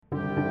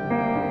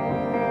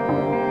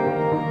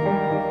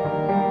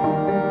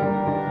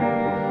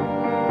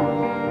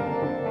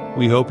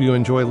We hope you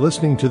enjoy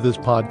listening to this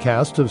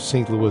podcast of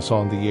St. Louis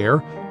on the Air,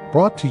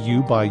 brought to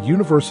you by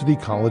University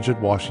College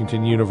at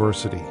Washington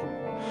University,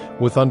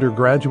 with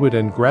undergraduate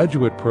and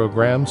graduate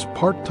programs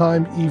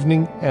part-time,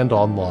 evening, and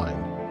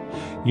online.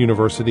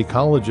 University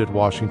College at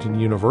Washington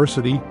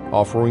University,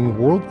 offering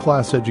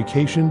world-class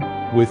education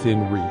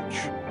within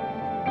reach.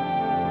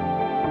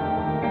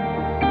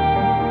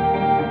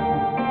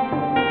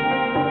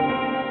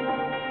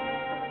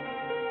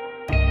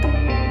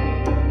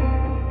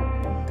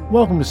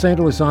 Welcome to St.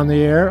 Louis on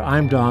the Air.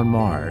 I'm Don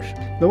Marsh.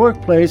 The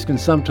workplace can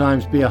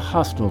sometimes be a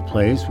hostile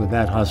place, with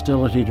that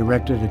hostility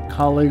directed at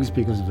colleagues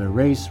because of their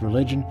race,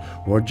 religion,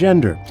 or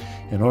gender.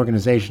 An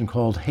organization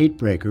called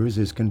Hatebreakers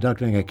is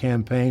conducting a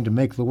campaign to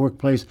make the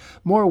workplace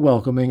more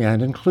welcoming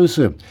and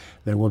inclusive.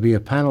 There will be a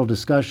panel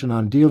discussion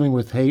on dealing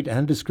with hate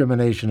and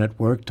discrimination at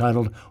work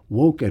titled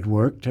Woke at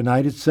Work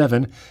tonight at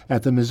 7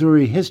 at the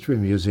Missouri History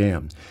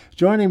Museum.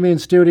 Joining me in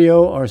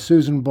studio are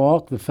Susan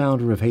Balk, the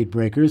founder of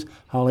Hatebreakers.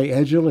 Holly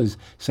Edgell is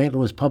St.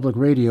 Louis Public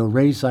Radio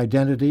Race,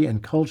 Identity,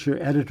 and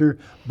Culture editor.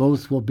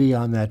 Both will be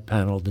on that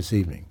panel this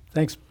evening.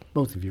 Thanks,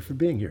 both of you, for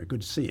being here.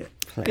 Good to see you.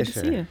 Pleasure. Good to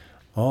see you.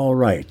 All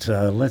right,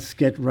 let's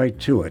get right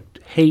to it.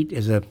 Hate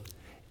is a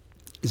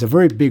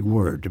very big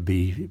word to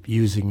be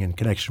using in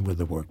connection with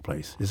the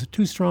workplace. Is it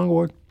too strong a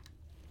word?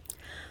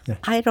 Yeah.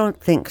 I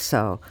don't think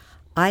so.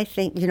 I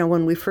think,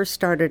 when we first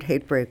started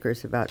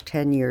Hatebreakers about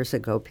 10 years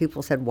ago,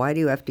 people said, why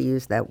do you have to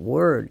use that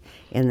word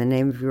in the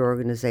name of your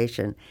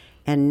organization?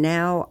 And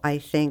now I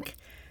think,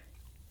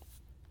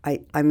 I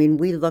mean,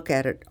 we look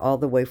at it all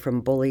the way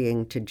from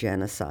bullying to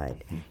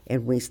genocide,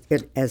 and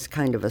as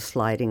kind of a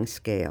sliding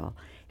scale.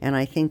 And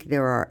I think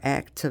there are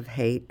acts of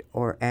hate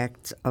or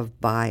acts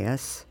of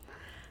bias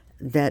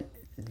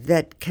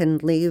that can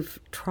leave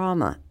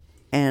trauma.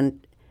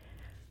 And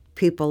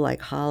people like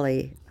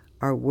Holly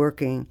are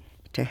working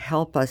to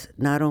help us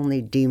not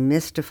only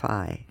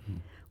demystify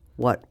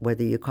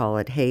whether you call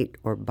it hate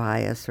or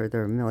bias, or there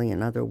are a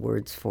million other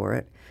words for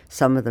it,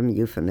 some of them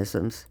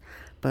euphemisms,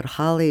 but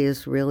Holly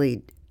is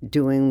really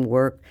doing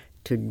work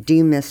to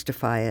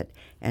demystify it,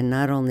 and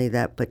not only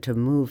that, but to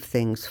move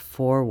things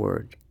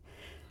forward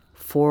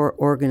for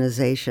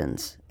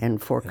organizations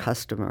and for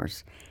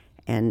customers.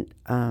 And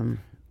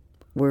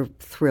we're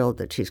thrilled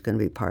that she's going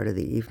to be part of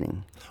the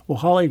evening. Well,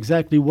 Holly,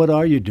 exactly what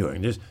are you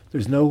doing?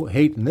 There's no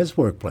hate in this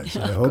workplace,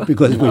 I hope,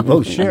 because we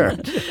both share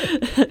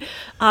it.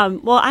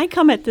 Well, I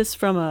come at this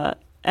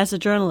as a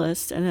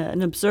journalist and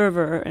an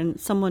observer and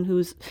someone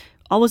who's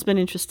always been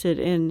interested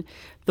in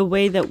the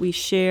way that we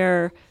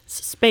share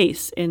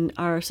space in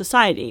our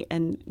society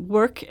and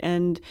work,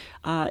 and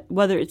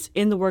whether it's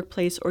in the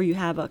workplace or you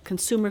have a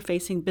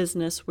consumer-facing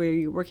business where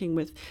you're working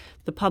with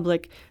the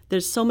public,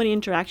 there's so many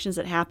interactions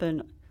that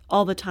happen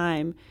all the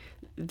time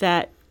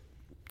that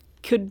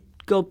could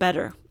go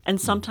better and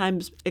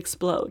sometimes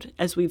explode,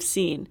 as we've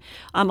seen.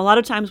 A lot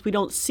of times we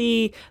don't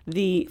see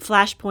the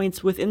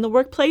flashpoints within the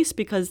workplace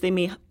because they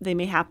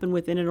may happen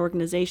within an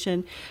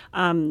organization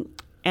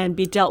and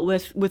be dealt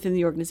with within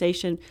the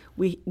organization.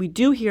 We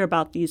do hear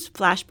about these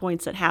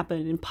flashpoints that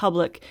happen in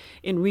public,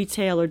 in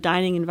retail or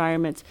dining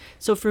environments.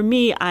 So for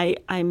me,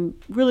 I'm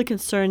really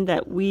concerned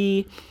that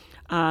we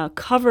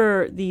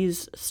cover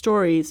these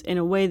stories in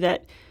a way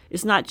that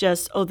is not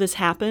just, oh, this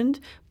happened,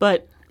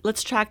 but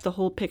let's track the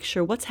whole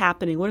picture. What's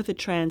happening? What are the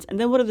trends? And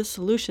then what are the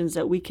solutions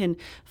that we can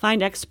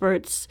find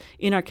experts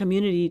in our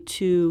community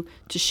to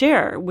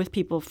share with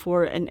people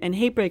for? And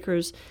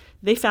Hatebreakers,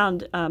 they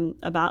found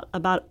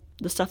about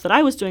the stuff that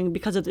I was doing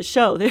because of the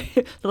show.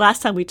 The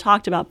last time we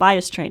talked about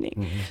bias training.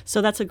 Mm-hmm.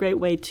 So that's a great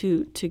way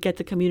to get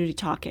the community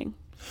talking.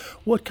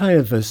 What kind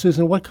of,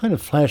 Susan, what kind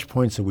of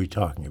flashpoints are we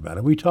talking about?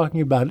 Are we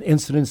talking about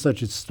incidents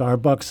such as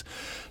Starbucks,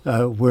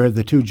 where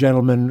the two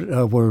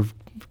gentlemen were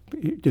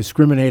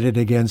discriminated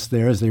against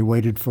there as they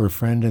waited for a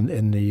friend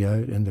in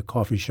the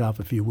coffee shop,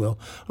 if you will?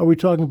 Are we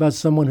talking about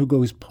someone who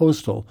goes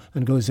postal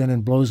and goes in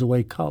and blows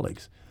away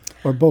colleagues,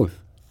 or both?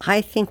 I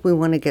think we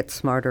want to get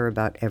smarter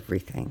about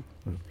everything.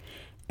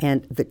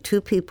 And the two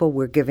people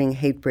we're giving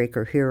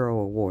Hatebreaker Hero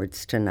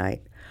Awards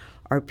tonight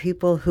are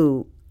people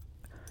who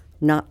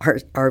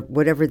are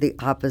whatever the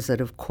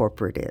opposite of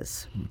corporate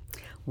is.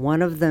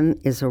 One of them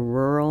is a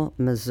rural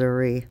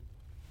Missouri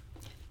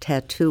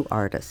tattoo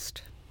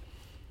artist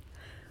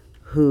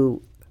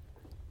who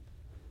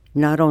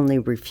not only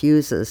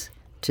refuses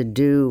to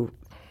do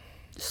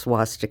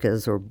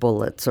swastikas or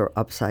bullets or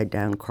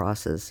upside-down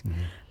crosses,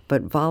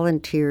 but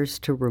volunteers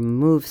to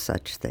remove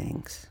such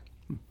things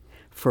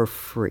for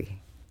free.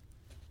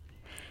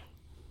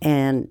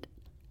 And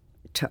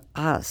to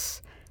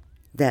us,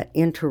 that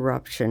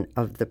interruption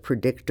of the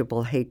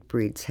predictable hate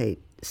breeds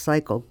hate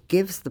cycle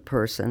gives the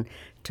person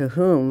to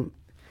whom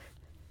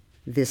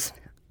this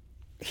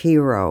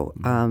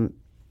hero,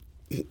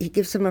 he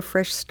gives him a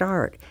fresh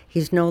start.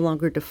 He's no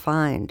longer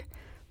defined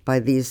by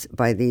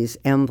these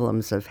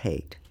emblems of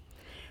hate.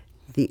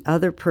 The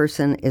other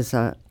person is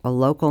a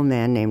local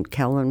man named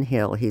Kellen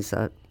Hill. He's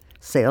a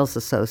sales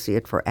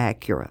associate for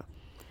Acura.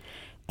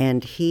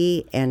 And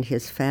he and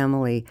his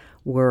family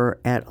were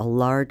at a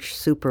large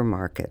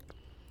supermarket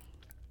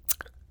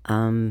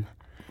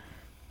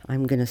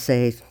I'm going to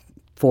say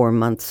 4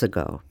 months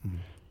ago.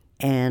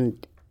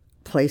 And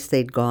place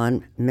they'd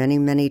gone many,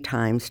 many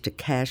times to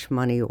cash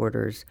money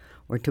orders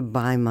or to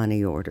buy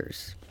money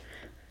orders.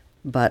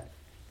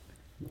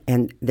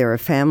 And they're a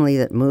family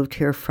that moved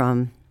here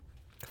from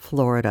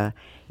Florida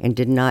and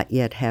did not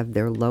yet have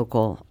their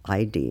local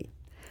ID.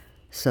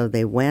 So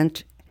they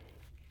went,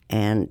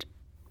 and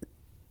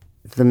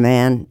the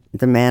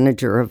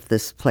manager of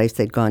this place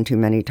they'd gone to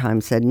many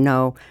times said,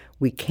 "No,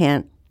 we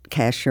can't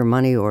cash your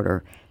money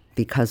order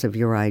because of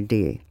your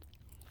ID."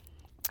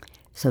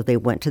 So they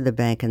went to the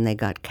bank and they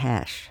got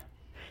cash.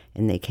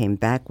 And they came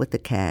back with the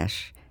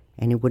cash,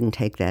 and he wouldn't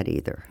take that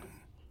either.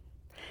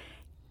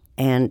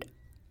 And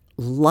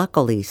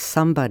luckily,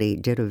 somebody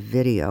did a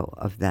video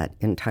of that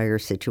entire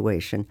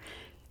situation.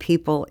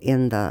 People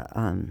in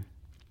the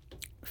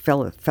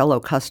fellow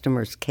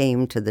customers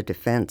came to the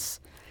defense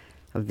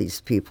of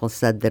these people,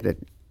 said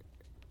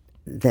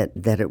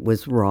that it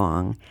was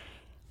wrong.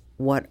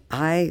 What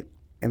I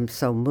am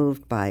so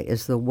moved by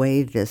is the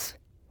way this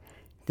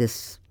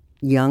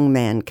young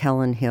man,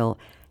 Kellen Hill,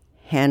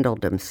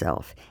 handled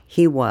himself.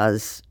 He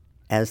was,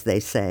 as they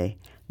say,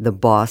 the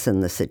boss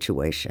in the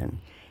situation.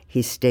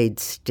 He stayed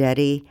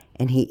steady,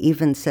 and he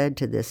even said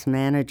to this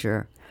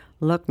manager,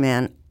 "Look,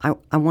 man,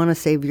 I want to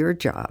save your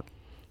job,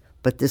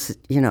 but this,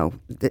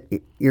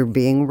 you're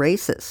being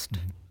racist."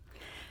 Mm-hmm.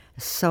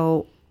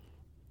 So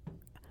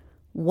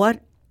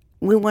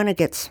we want to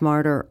get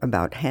smarter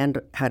about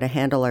how to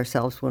handle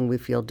ourselves when we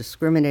feel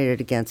discriminated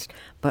against,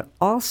 but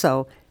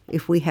also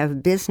if we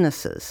have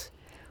businesses,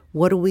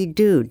 what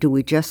do? Do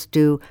we just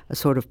do a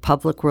sort of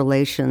public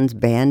relations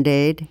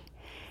Band-Aid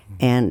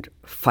and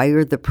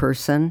fire the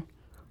person?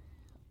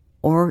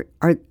 Or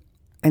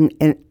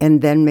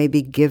and then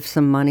maybe give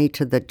some money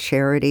to the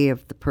charity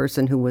of the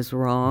person who was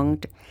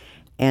wronged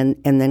and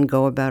then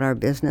go about our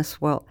business?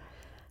 Well,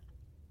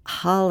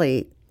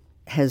 Holly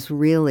has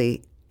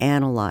really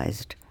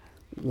analyzed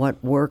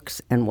what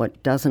works and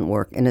what doesn't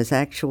work and is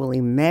actually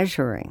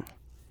measuring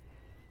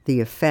the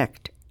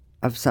effect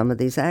of some of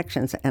these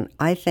actions. And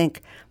I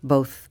think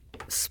both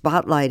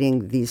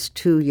spotlighting these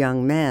two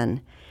young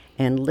men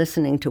and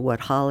listening to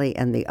what Holly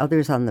and the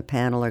others on the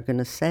panel are going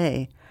to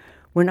say,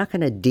 we're not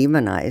going to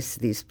demonize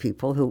these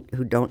people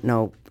who don't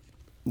know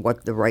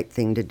what the right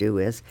thing to do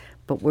is,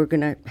 but we're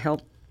going to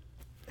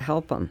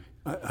help them.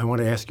 I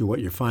want to ask you what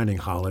you're finding,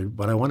 Holly,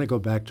 but I want to go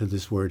back to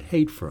this word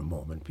hate for a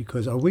moment,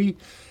 because are we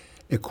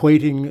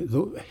equating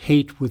the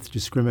hate with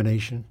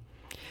discrimination?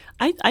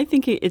 I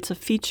think it's a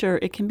feature.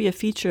 It can be a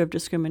feature of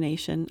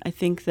discrimination. I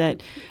think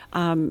that,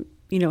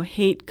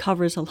 hate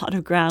covers a lot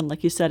of ground.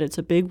 Like you said, it's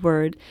a big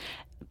word.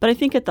 But I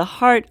think at the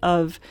heart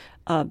of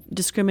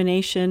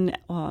discrimination,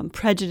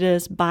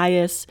 prejudice,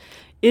 bias,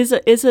 is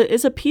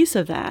a piece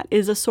of that.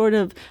 Is a sort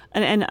of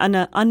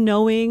an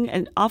unknowing,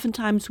 and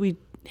oftentimes we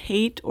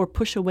hate or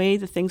push away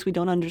the things we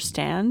don't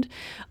understand,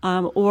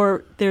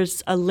 or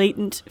there's a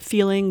latent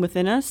feeling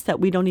within us that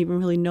we don't even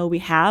really know we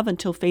have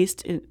until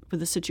faced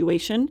with a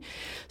situation.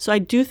 So I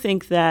do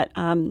think that,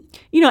 and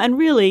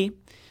really,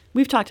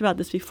 we've talked about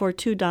this before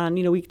too, Don.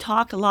 We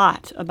talk a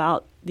lot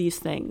about these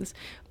things,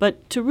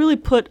 but to really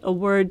put a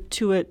word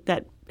to it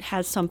that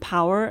has some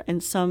power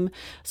and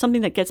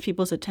something that gets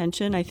people's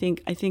attention, I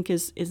think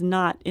is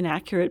not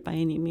inaccurate by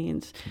any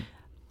means.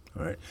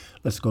 All right.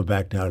 Let's go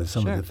back now to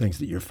some of the things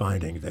that you're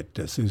finding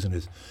that Susan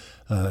has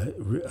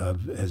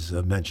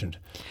mentioned.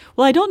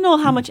 Well, I don't know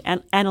how much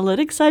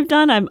analytics I've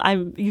done.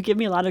 You give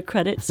me a lot of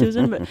credit,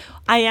 Susan, but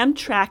I am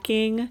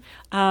tracking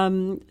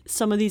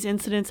some of these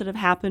incidents that have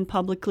happened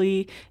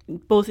publicly,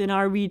 both in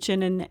our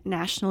region and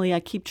nationally. I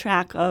keep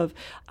track of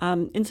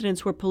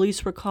incidents where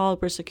police were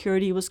called, where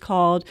security was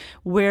called,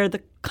 where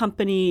the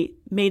company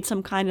made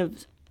some kind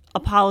of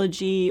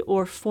apology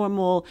or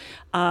formal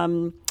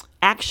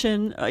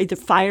action, either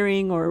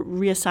firing or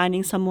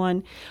reassigning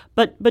someone.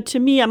 But to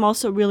me, I'm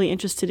also really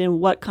interested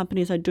in what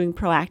companies are doing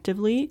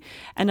proactively.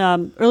 And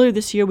earlier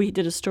this year, we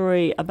did a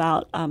story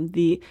about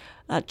the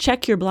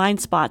Check Your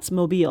Blind Spots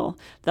mobile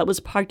that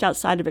was parked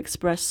outside of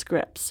Express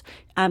Scripts.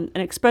 And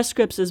Express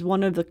Scripts is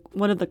one of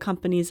the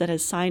companies that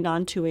has signed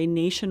on to a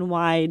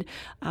nationwide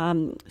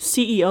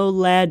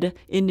CEO-led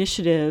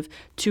initiative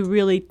to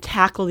really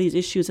tackle these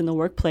issues in the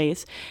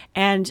workplace.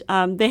 And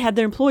they had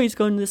their employees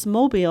go into this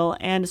mobile,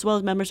 and as well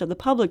as members of the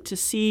public,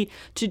 to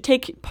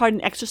take part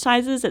in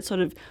exercises that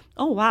sort of,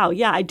 oh, wow,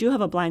 yeah, I do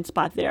have a blind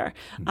spot there.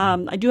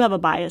 I do have a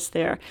bias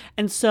there.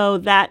 And so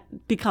that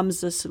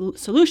becomes a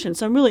solution.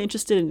 So I'm really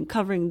interested in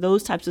covering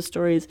those types of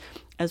stories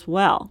as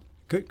well.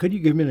 Could you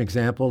give me an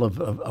example of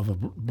a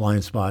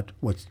blind spot,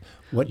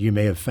 what you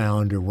may have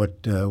found or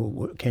what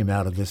came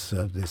out of this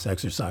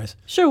exercise?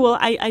 Sure. Well,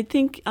 I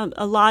think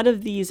a lot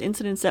of these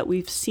incidents that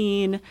we've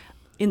seen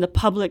in the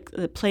public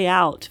play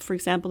out. For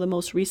example, the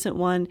most recent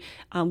one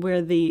where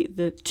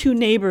the two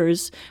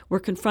neighbors were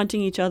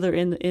confronting each other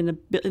in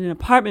an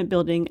apartment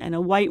building, and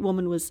a white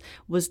woman was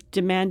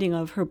demanding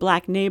of her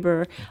black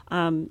neighbor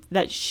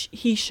that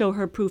he show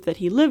her proof that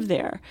he lived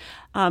there.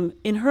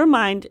 In her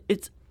mind,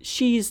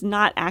 she's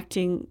not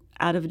acting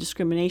out of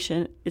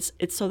discrimination. It's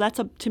so that's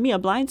to me a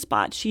blind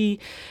spot. She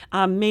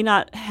may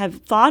not have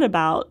thought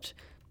about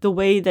the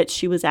way that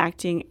she was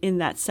acting in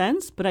that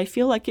sense, but I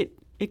feel like it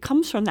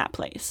comes from that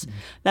place,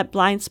 that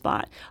blind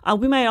spot.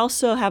 We might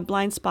also have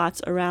blind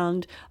spots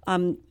around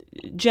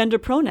gender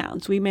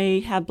pronouns. We may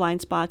have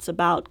blind spots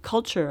about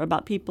culture,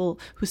 about people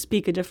who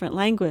speak a different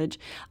language.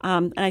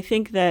 And I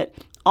think that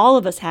all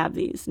of us have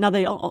these. Now,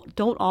 they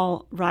don't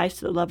all rise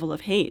to the level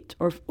of hate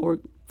or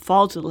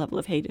fall to the level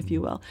of hate, if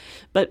you will.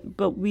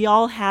 But we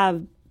all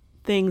have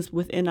things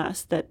within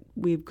us that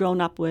we've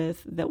grown up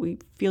with that we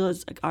feel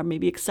are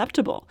maybe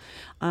acceptable.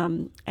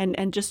 And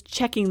just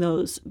checking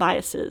those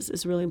biases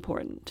is really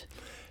important.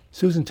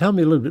 Susan, tell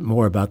me a little bit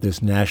more about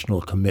this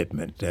national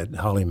commitment that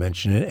Holly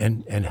mentioned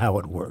and how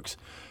it works.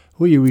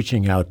 Who are you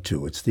reaching out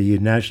to? It's the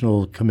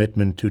National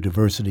Commitment to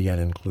Diversity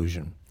and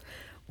Inclusion.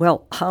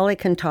 Well, Holly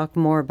can talk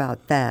more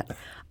about that.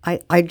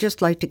 I'd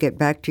just like to get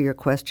back to your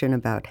question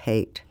about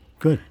hate.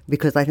 Good.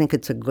 Because I think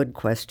it's a good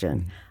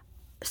question.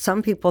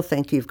 Some people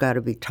think you've got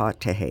to be taught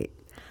to hate.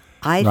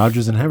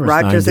 Rodgers and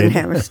Hammerstein. Rodgers and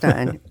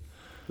Hammerstein.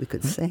 We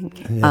could sing.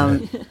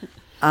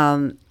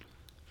 Yeah.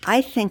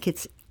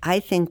 I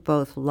think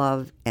both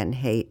love and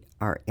hate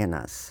are in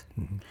us.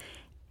 Mm-hmm.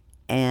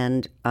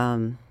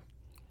 And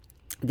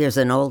there's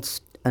an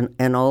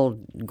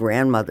old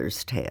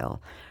grandmother's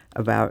tale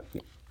about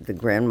the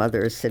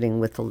grandmother is sitting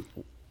with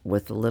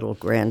a little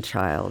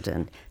grandchild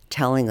and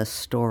telling a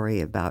story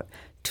about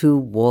two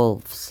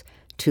wolves,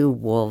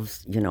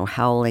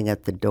 howling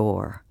at the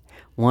door.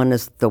 One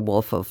is the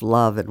wolf of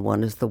love and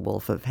one is the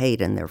wolf of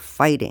hate, and they're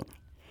fighting.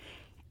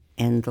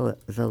 And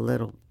the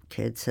little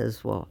kid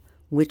says, well,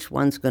 which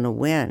one's going to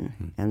win?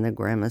 Mm-hmm. And the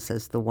grandma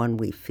says, the one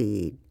we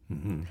feed.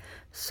 Mm-hmm.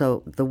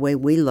 So the way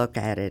we look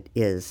at it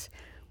is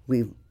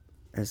we've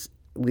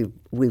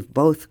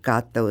both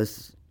got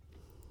those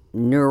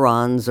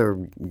neurons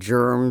or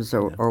germs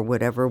or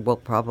whatever we'll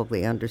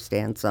probably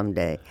understand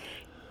someday.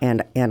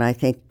 And I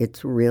think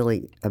it's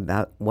really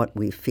about what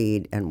we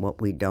feed and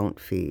what we don't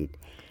feed.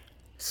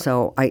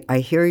 So I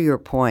hear your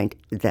point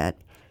that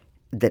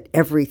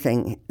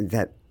everything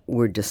that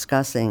we're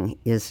discussing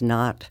is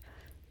not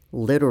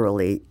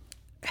literally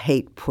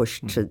hate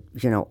pushed to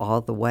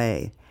all the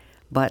way,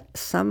 but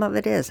some of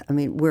it is. I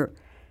mean, we're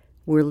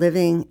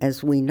living,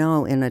 as we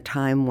know, in a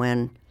time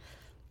when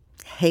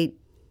hate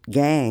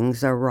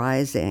gangs are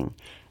rising.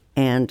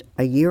 And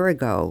a year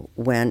ago,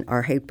 when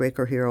our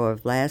Hatebreaker hero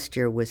of last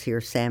year was here,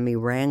 Sammy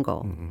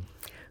Rangel, mm-hmm.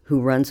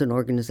 who runs an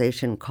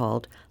organization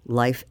called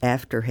Life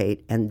After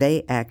Hate, and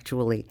they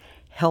actually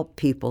help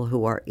people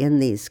who are in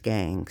these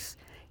gangs,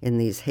 in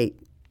these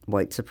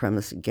white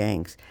supremacist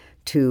gangs,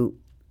 to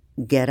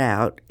get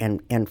out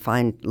and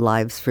find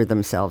lives for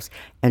themselves.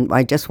 And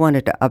I just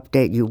wanted to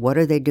update you. What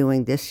are they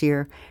doing this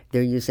year?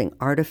 They're using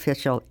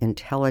artificial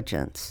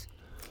intelligence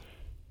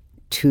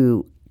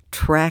to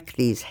track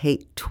these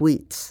hate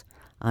tweets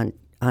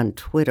on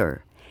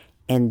Twitter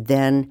and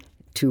then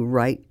to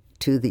write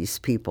to these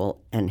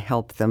people and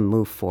help them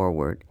move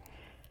forward.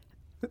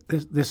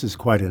 This is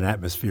quite an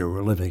atmosphere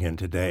we're living in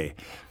today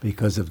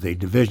because of the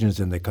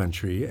divisions in the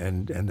country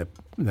and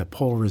the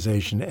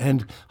polarization.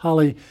 And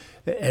Holly,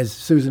 as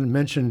Susan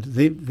mentioned,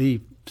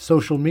 the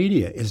social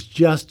media is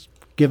just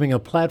giving a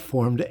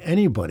platform to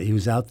anybody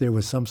who's out there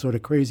with some sort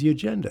of crazy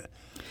agenda.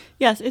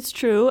 Yes, it's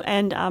true.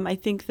 And I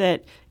think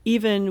that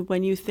even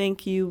when you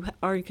think you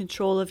are in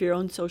control of your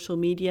own social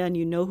media and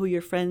you know who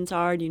your friends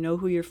are and you know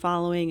who you're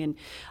following,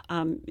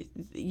 and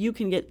you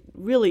can get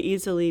really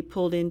easily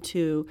pulled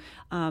into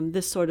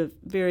this sort of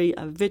very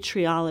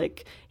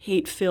vitriolic,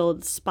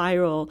 hate-filled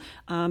spiral.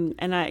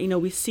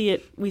 And we see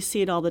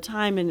it all the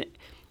time. And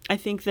I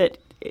think that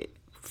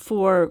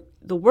for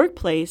the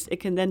workplace,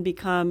 it can then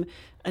become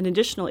an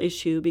additional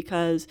issue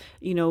because,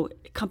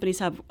 companies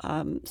have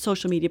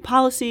social media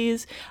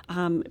policies,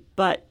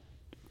 but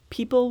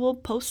people will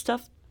post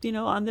stuff,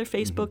 on their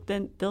Facebook,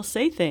 then they'll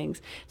say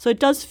things. So it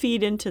does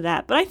feed into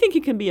that. But I think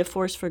it can be a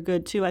force for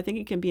good, too. I think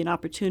it can be an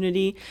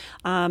opportunity.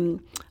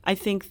 I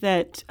think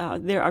that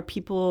there are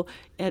people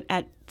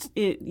at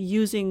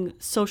using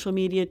social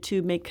media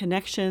to make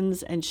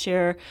connections and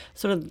share,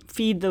 sort of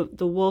feed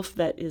the wolf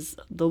that is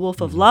the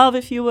wolf of love,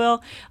 if you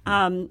will.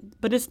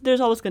 But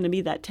there's always going to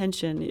be that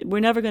tension. We're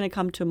never going to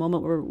come to a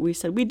moment where we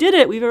said, we did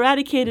it, we've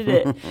eradicated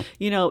it.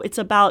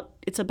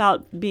 It's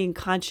about being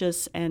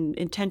conscious and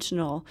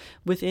intentional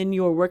within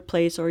your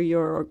workplace or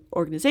your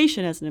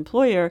organization as an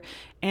employer.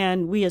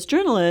 And we as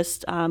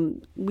journalists,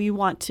 we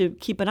want to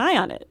keep an eye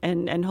on it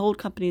and hold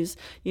companies,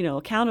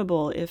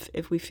 accountable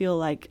if we feel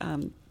like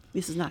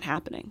this is not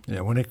happening.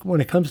 Yeah, when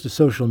it comes to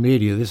social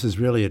media, this is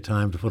really a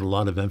time to put a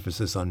lot of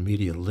emphasis on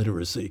media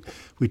literacy.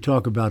 We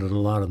talk about it a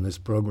lot on this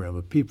program,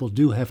 but people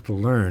do have to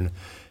learn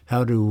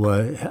how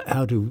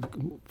to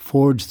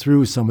forge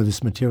through some of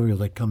this material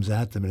that comes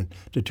at them and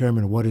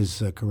determine what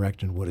is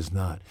correct and what is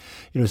not.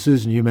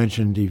 Susan, you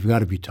mentioned you've got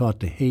to be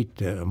taught to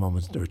hate a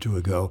moment or two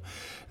ago.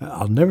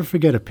 I'll never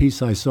forget a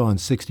piece I saw in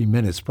 60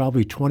 Minutes,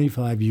 probably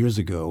 25 years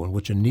ago, in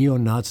which a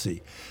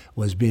neo-Nazi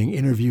was being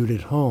interviewed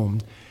at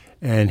home,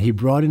 and he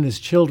brought in his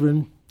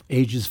children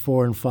ages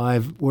 4 and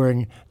 5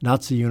 wearing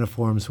Nazi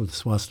uniforms with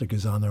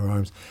swastikas on their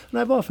arms. And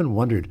I've often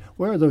wondered,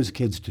 where are those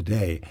kids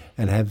today?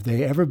 And have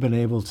they ever been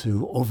able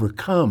to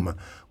overcome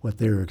what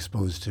they were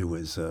exposed to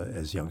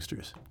as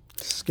youngsters?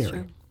 Scary.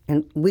 Sure.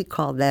 And we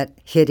call that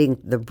hitting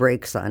the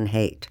brakes on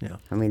hate. Yeah.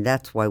 I mean,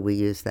 that's why we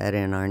use that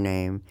in our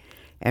name.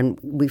 And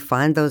we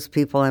find those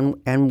people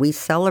and we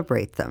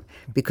celebrate them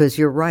because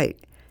you're right.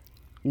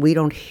 We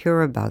don't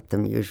hear about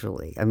them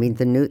usually. I mean,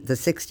 the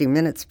 60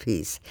 Minutes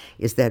piece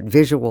is that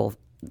visual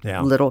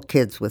little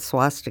kids with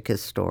swastikas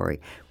story.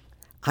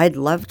 I'd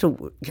love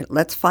to.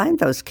 Let's find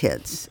those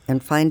kids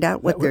and find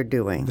out what they're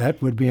doing.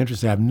 That would be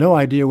interesting. I have no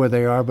idea where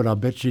they are, but I'll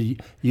bet you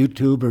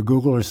YouTube or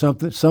Google or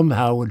something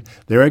somehow would.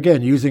 They're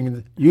again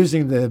using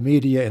the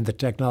media and the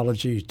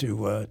technology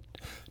to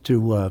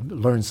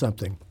learn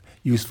something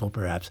useful,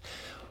 perhaps.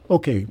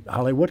 Okay,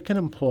 Holly, what can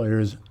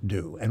employers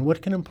do, and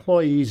what can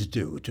employees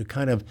do to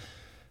kind of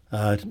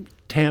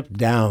tamp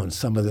down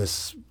some of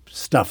this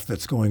stuff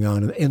that's going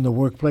on in the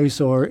workplace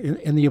or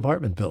in the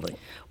apartment building?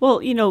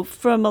 Well,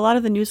 from a lot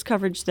of the news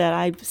coverage that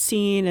I've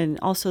seen and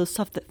also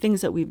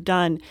things that we've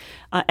done,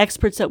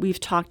 experts that we've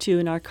talked to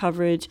in our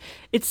coverage,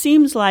 it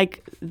seems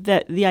like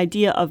that the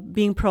idea of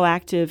being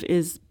proactive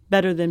is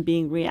better than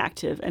being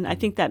reactive. And I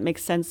think that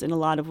makes sense in a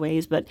lot of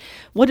ways. But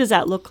what does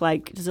that look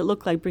like? Does it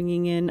look like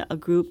bringing in a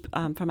group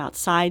from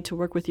outside to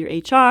work with your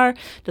HR?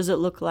 Does it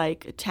look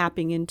like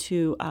tapping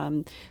into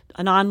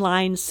an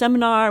online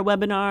seminar,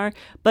 webinar?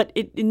 But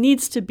it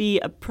needs to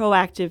be a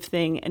proactive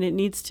thing, and it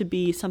needs to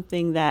be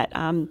something that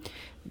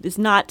is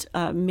not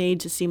made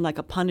to seem like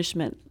a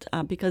punishment,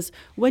 because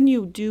when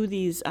you do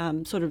these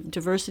sort of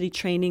diversity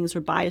trainings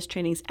or bias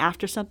trainings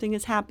after something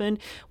has happened,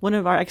 one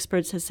of our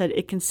experts has said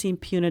it can seem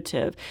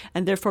punitive,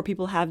 and therefore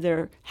people have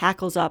their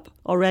hackles up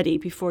already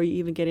before you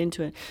even get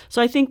into it.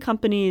 So I think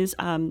companies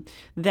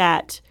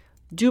that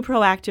do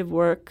proactive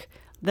work,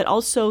 that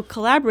also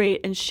collaborate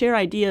and share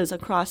ideas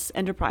across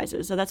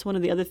enterprises. So that's one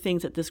of the other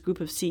things that this group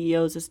of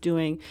CEOs is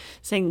doing,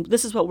 saying,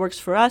 this is what works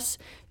for us,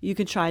 you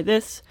can try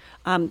this.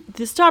 The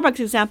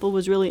Starbucks example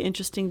was really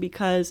interesting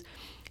because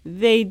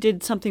they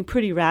did something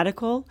pretty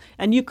radical.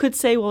 And you could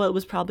say, well, it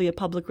was probably a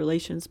public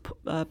relations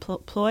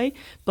ploy,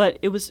 but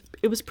it was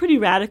pretty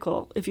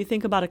radical. If you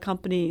think about a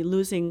company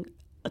losing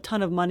a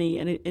ton of money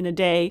in a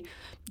day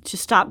to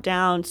stop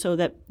down so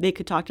that they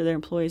could talk to their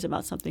employees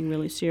about something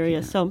really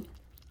serious. Yeah. So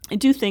I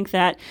do think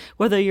that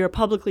whether you're a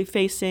publicly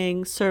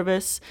facing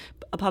service,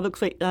 a public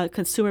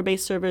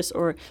consumer-based service,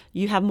 or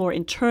you have more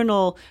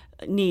internal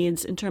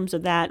needs in terms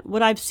of that,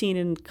 what I've seen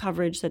in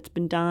coverage that's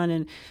been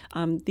done,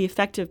 and the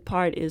effective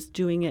part is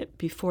doing it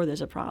before there's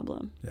a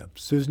problem. Yeah.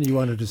 Susan, you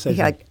wanted to say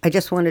something? I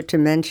just wanted to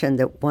mention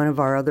that one of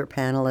our other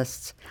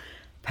panelists,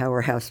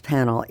 Powerhouse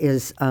Panel,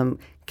 is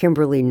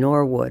Kimberly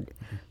Norwood,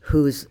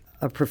 who's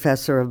a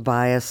professor of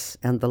bias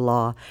and the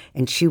law,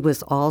 and she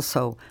was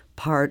also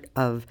part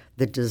of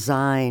the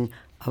design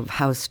of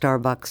how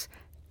Starbucks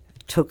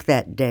took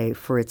that day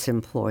for its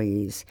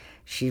employees.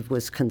 She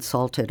was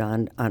consulted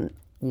on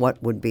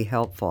what would be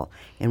helpful,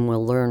 and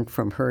we'll learn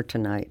from her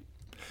tonight.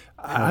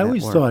 I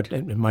always thought,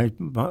 in my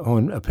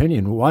own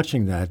opinion,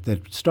 watching that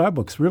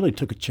Starbucks really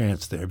took a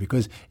chance there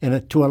because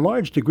to a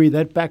large degree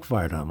that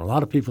backfired on them. A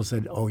lot of people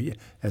said, oh, yeah,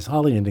 as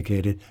Holly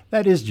indicated,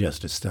 that is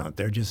just a stunt.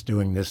 They're just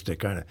doing this to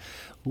kind of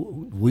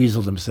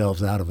weasel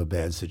themselves out of a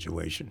bad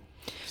situation.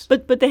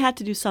 But they had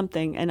to do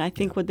something, and I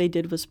think what they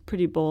did was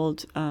pretty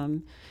bold.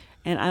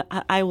 And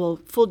I will,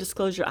 full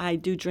disclosure, I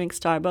do drink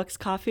Starbucks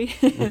coffee.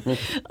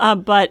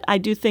 But I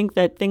do think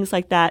that things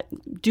like that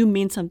do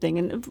mean something.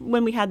 And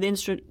when we had the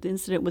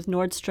incident with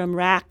Nordstrom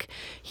Rack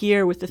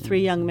here with the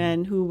three young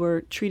men who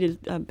were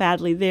treated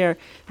badly there,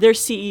 their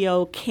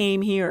CEO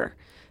came here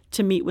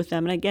to meet with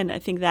them. And again, I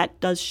think that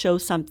does show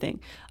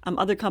something.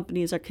 Other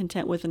companies are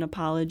content with an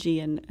apology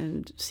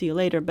and see you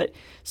later. But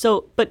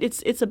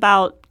it's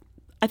about,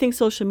 I think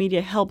social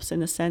media helps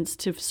in a sense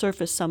to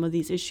surface some of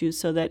these issues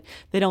so that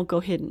they don't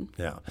go hidden.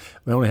 Yeah.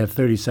 We only have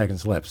 30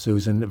 seconds left.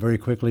 Susan, very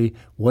quickly,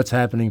 what's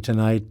happening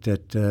tonight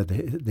at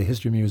the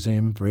History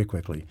Museum? Very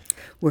quickly.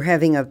 We're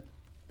having a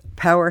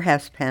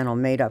Powerhouse panel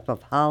made up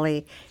of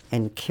Holly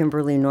and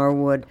Kimberly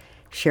Norwood,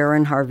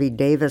 Sharon Harvey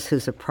Davis,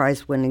 who's a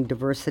prize-winning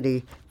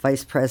diversity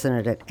vice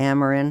president at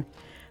Ameren,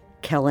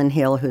 Kellen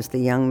Hill, who's the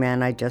young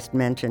man I just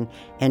mentioned,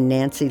 and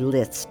Nancy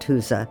Litzt,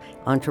 who's an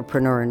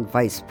entrepreneur and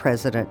vice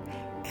president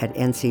at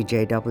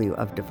NCJW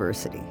of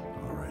Diversity.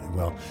 All right.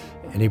 Well,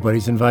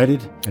 anybody's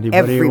invited?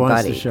 Anybody who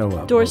wants to show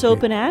up? Doors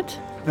open at?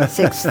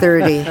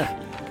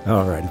 6:30.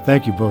 All right.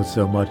 Thank you both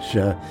so much.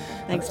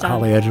 Thanks, Tom.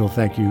 Holly Edgell,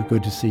 thank you.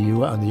 Good to see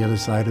you on the other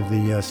side of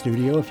the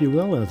studio, if you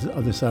will, on the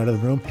other side of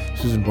the room.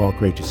 Susan Ball,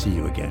 great to see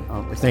you again.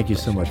 Thank you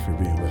so much for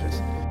being with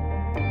us.